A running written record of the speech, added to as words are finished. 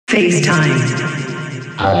FaceTime.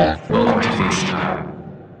 Welcome to FaceTime.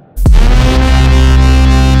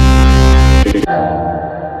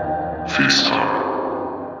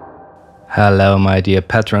 Hello, my dear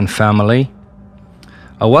Patron family.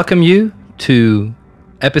 I welcome you to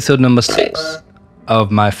episode number 6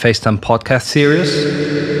 of my FaceTime podcast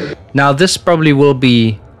series. Now, this probably will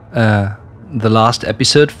be the last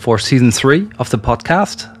episode for season 3 of the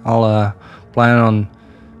podcast. I'll plan on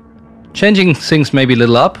changing things maybe a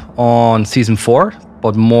little up on season 4,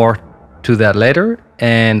 but more to that later.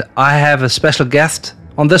 And I have a special guest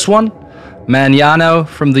on this one, man Yaano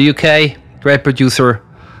from the UK, great producer.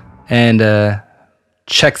 And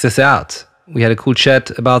check this out. We had a cool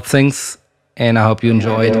chat about things, and I hope you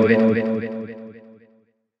enjoyed.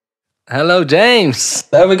 Hello, James.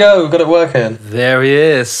 There we go. We've got it working. There he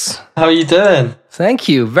is. How are you doing? Thank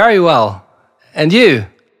you. Very well. And you?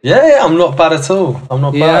 Yeah, I'm not bad at all. I'm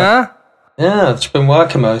not bad. Yeah, I've just been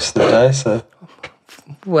working most of the day, so.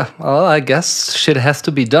 Well, I guess shit has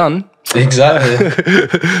to be done. Exactly.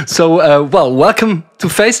 So, welcome to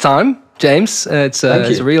FaceTime, James. It's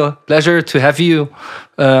a real pleasure to have you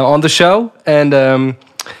on the show. And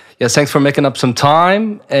yes, thanks for making up some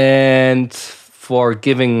time and for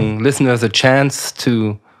giving listeners a chance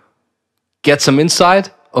to get some insight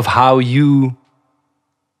of how your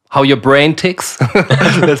brain ticks.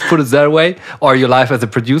 Let's put it that way, or your life as a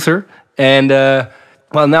producer. And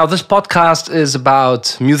now this podcast is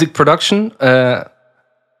about music production,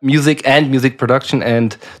 music production,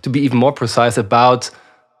 and to be even more precise, about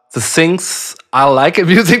the things I like in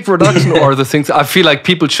music production or the things I feel like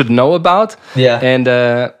people should know about. Yeah. And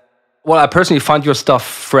I personally find your stuff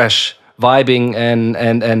fresh, vibing, and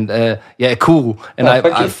cool. And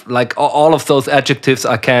I've like all of those adjectives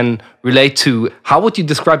I can relate to. How would you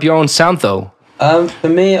describe your own sound, though? For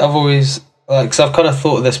me, I've always because I've kind of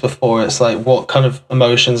thought of this before. It's like what kind of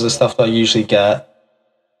emotions and stuff that I usually get.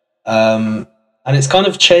 And it's kind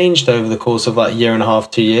of changed over the course of like a year and a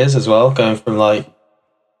half, 2 years as well, going from like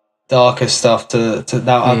darker stuff to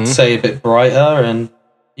now I'd say a bit brighter, and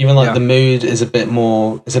even like the mood is a bit of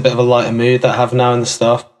a lighter mood that I have now in the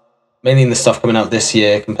stuff, mainly in the stuff coming out this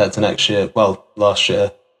year compared to next year, last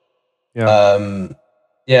year. Things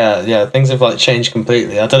have like changed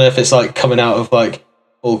completely. I don't know if it's like coming out of like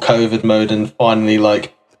all COVID mode and finally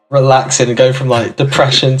like relaxing and go from like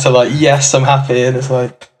depression to like, yes, I'm happy, and it's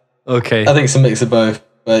like, okay, I think it's a mix of both.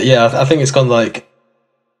 But yeah, I think it's gone like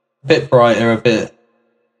a bit brighter, a bit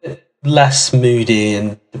less moody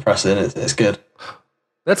and depressing. It's good.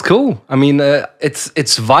 That's cool. I mean,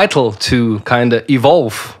 it's vital to kind of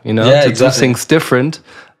evolve, to do things different.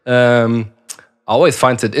 I always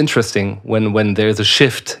find it interesting when there's a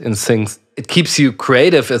shift in things. It keeps you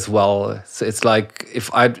creative as well. It's like if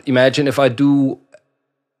I do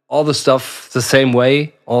all the stuff the same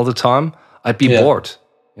way all the time, I'd be bored.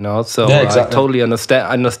 So I totally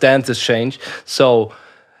understand this change. So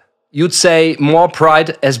you'd say more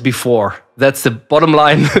bright as before. That's the bottom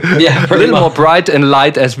line. Yeah, a little more bright and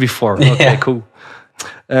light as before. Okay, cool.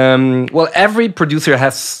 Every producer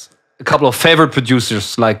has a couple of favorite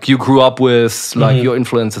producers, like you grew up with, like your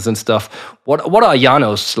influences and stuff. What are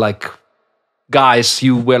Yaano's like guys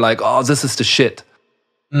you were like, oh, this is the shit?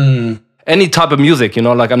 Any type of music,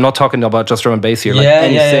 like I'm not talking about just drum and bass here, like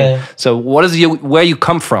anything. Yeah. So what is where you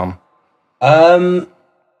come from? When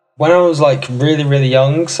I was like really, really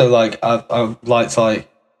young, so like I liked like,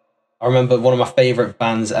 I remember one of my favorite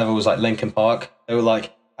bands ever was like Linkin Park. They were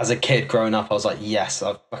like, as a kid growing up, I was like, yes,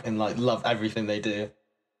 I fucking like love everything they do.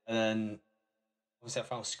 And then obviously I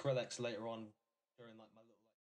found Skrillex later on